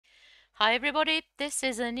Hi everybody, this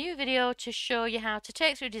is a new video to show you how to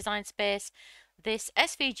take through Design Space this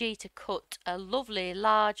SVG to cut a lovely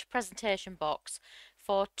large presentation box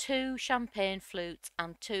for 2 champagne flutes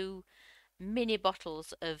and 2 mini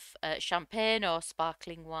bottles of champagne or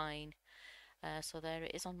sparkling wine. So there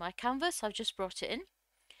it is on my canvas. I've just brought it in.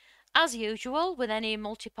 As usual with any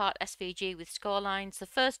multi-part SVG with score lines, the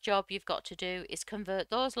first job you've got to do is convert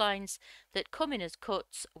those lines that come in as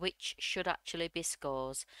cuts, which should actually be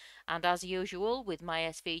scores. And as usual with my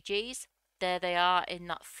SVGs, there they are in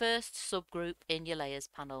that first subgroup in your layers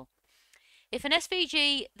panel. If an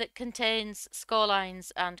SVG that contains score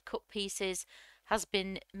lines and cut pieces has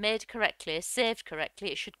been made correctly, saved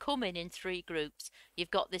correctly, it should come in 3 groups.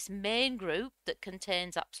 You've got this main group that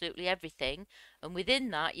contains absolutely everything, and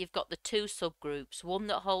within that you've got the 2 subgroups, one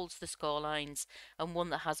that holds the score lines and one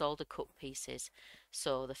that has all the cut pieces.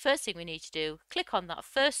 So the first thing we need to do, click on that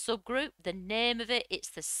first subgroup, the name of it, it's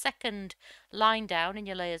the second line down in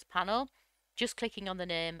your layers panel. Just clicking on the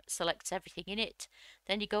name selects everything in it.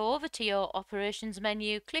 Then you go over to your operations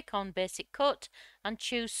menu, click on basic cut and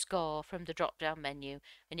choose score from the drop down menu,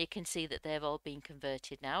 and you can see that they've all been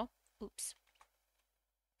converted now. Oops.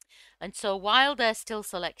 And so while they're still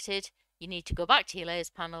selected, you need to go back to your layers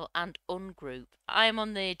panel and ungroup. I'm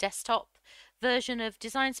on the desktop version of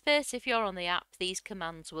Design Space. If you're on the app, these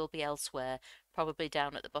commands will be elsewhere, probably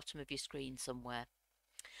down at the bottom of your screen somewhere.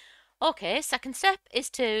 Okay, second step is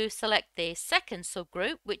to select the second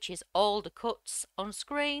subgroup, which is all the cuts on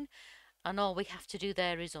screen, and all we have to do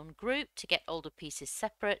there is ungroup to get all the pieces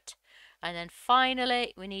separate. And then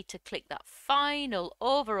finally we need to click that final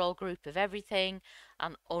overall group of everything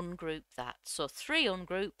and ungroup that. So 3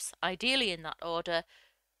 ungroups, ideally in that order: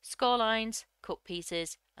 score lines, cut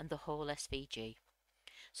pieces and the whole SVG.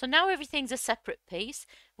 So now everything's a separate piece.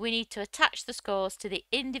 We need to attach the scores to the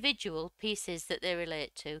individual pieces that they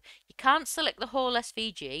relate to. You can't select the whole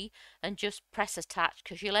SVG and just press attach,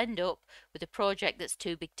 because you'll end up with a project that's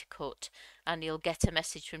too big to cut and you'll get a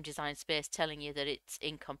message from Design Space telling you that it's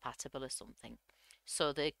incompatible or something.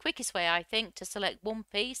 So the quickest way, I think, to select one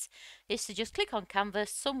piece is to just click on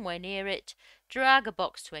canvas somewhere near it, drag a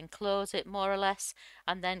box to enclose it more or less,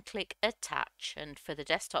 and then click attach. And for the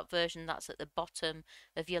desktop version, that's at the bottom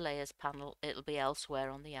of your layers panel. It'll be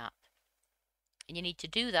elsewhere on the app. And you need to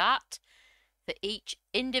do that for each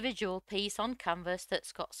individual piece on canvas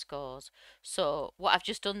that's got scores. So what I've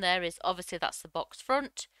just done there is, obviously that's the box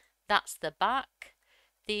front, that's the back.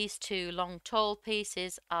 These 2 long tall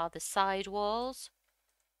pieces are the side walls.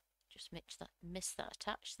 Just miss that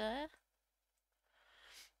attach there.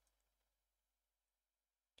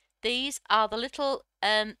 These are the little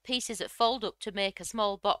pieces that fold up to make a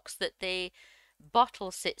small box that the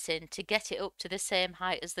bottle sits in to get it up to the same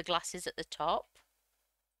height as the glasses at the top.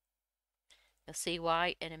 You'll see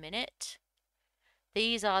why in a minute.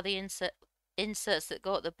 These are the inserts that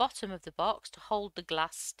go at the bottom of the box to hold the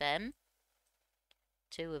glass stem.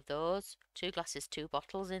 2 of those, 2 glasses, 2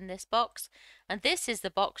 bottles in this box. And this is the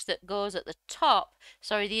box that goes at the top,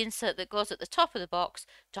 the insert that goes at the top of the box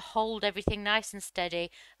to hold everything nice and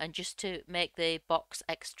steady and just to make the box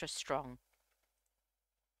extra strong.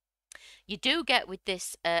 You do get with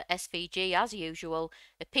this SVG, as usual,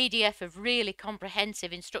 a PDF of really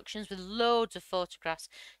comprehensive instructions with loads of photographs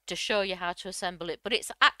to show you how to assemble it. But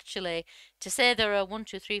it's actually, to say there are 1,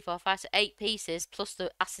 2, 3, 4, 5, 8 pieces plus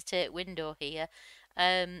the acetate window here,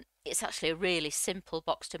 it's actually a really simple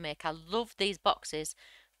box to make. I love these boxes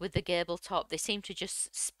with the gable top. They seem to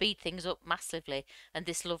just speed things up massively, and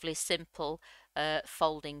this lovely simple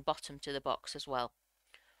folding bottom to the box as well.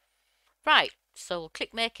 Right, so we'll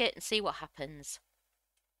click make it and see what happens.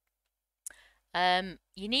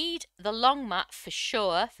 You need the long mat for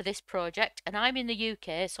sure for this project, and I'm in the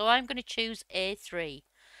UK, so I'm going to choose A3.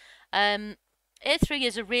 A3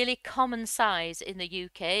 is a really common size in the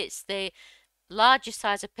UK. It's the largest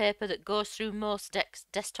size of paper that goes through most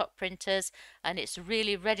desktop printers, and it's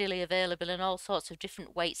really readily available in all sorts of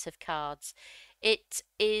different weights of cards. It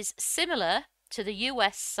is similar to the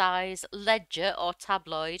US size ledger or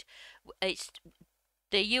tabloid.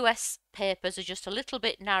 The US papers are just a little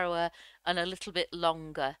bit narrower and a little bit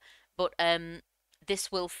longer, but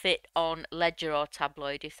this will fit on ledger or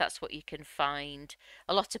tabloid if that's what you can find.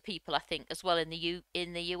 A lot of people, I think, as well in the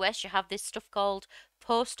US, you have this stuff called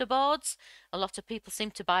poster boards. A lot of people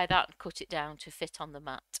seem to buy that and cut it down to fit on the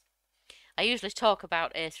mat. I usually talk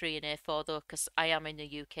about A3 and A4 though, because I am in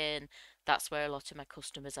the UK and that's where a lot of my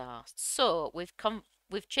customers are. So we've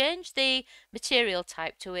changed the material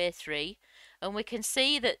type to A3, and we can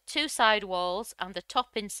see that 2 side walls and the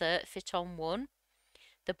top insert fit on one.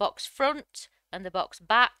 The box front, and the box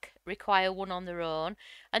back require one on their own.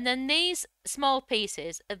 And then these small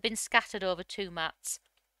pieces have been scattered over 2 mats,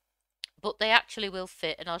 but they actually will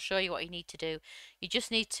fit, and I'll show you what you need to do. You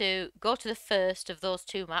just need to go to the first of those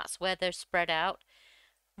 2 mats where they're spread out,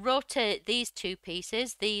 rotate these 2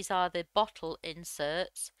 pieces. These are the bottle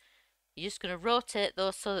inserts. You're just going to rotate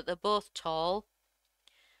those so that they're both tall,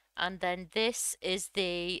 and then this is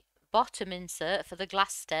the bottom insert for the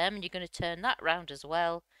glass stem, and you're going to turn that round as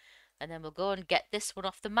well. And then we'll go and get this one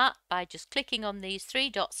off the mat by just clicking on these 3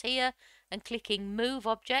 dots here and clicking move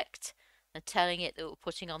object and telling it that we're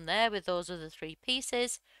putting on there with those other 3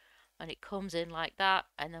 pieces, and it comes in like that.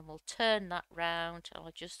 And then we'll turn that round.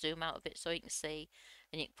 I'll just zoom out a bit so you can see,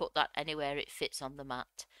 and you can put that anywhere it fits on the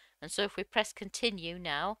mat. And so if we press continue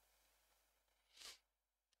now,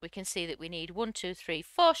 we can see that we need 1, 2, 3,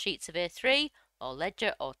 4 sheets of A3 or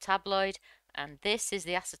ledger or tabloid, and this is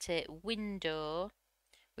the acetate window,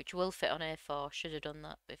 which will fit on A4. Should have done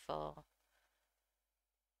that before.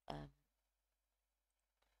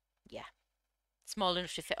 Yeah, small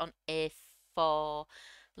enough to fit on A4.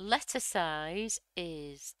 Letter size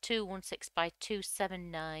is 216 by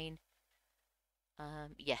 279.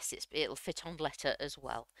 Yes, it'll fit on letter as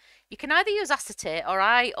well. You can either use acetate, or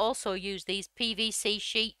I also use these PVC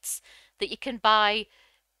sheets that you can buy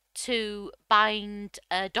to bind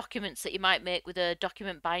documents that you might make with a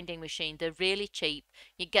document binding machine. They're really cheap.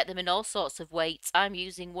 You get them in all sorts of weights. I'm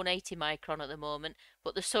using 180 micron at the moment,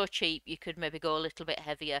 but they're so cheap you could maybe go a little bit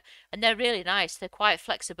heavier. And they're really nice. They're quite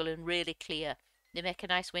flexible and really clear. They make a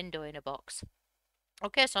nice window in a box.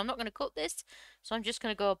 Okay, so I'm not going to cut this, so I'm just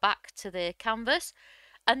going to go back to the canvas,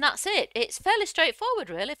 and that's it. It's fairly straightforward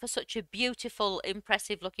really for such a beautiful,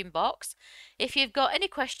 impressive looking box. If you've got any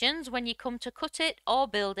questions when you come to cut it or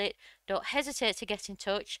build it, don't hesitate to get in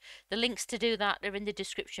touch. The links to do that are in the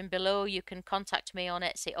description below. You can contact me on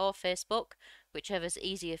Etsy or Facebook, whichever's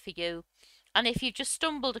easier for you. And if you've just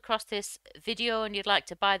stumbled across this video and you'd like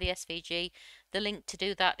to buy the SVG, the link to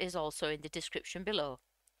do that is also in the description below.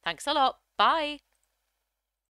 Thanks a lot. Bye.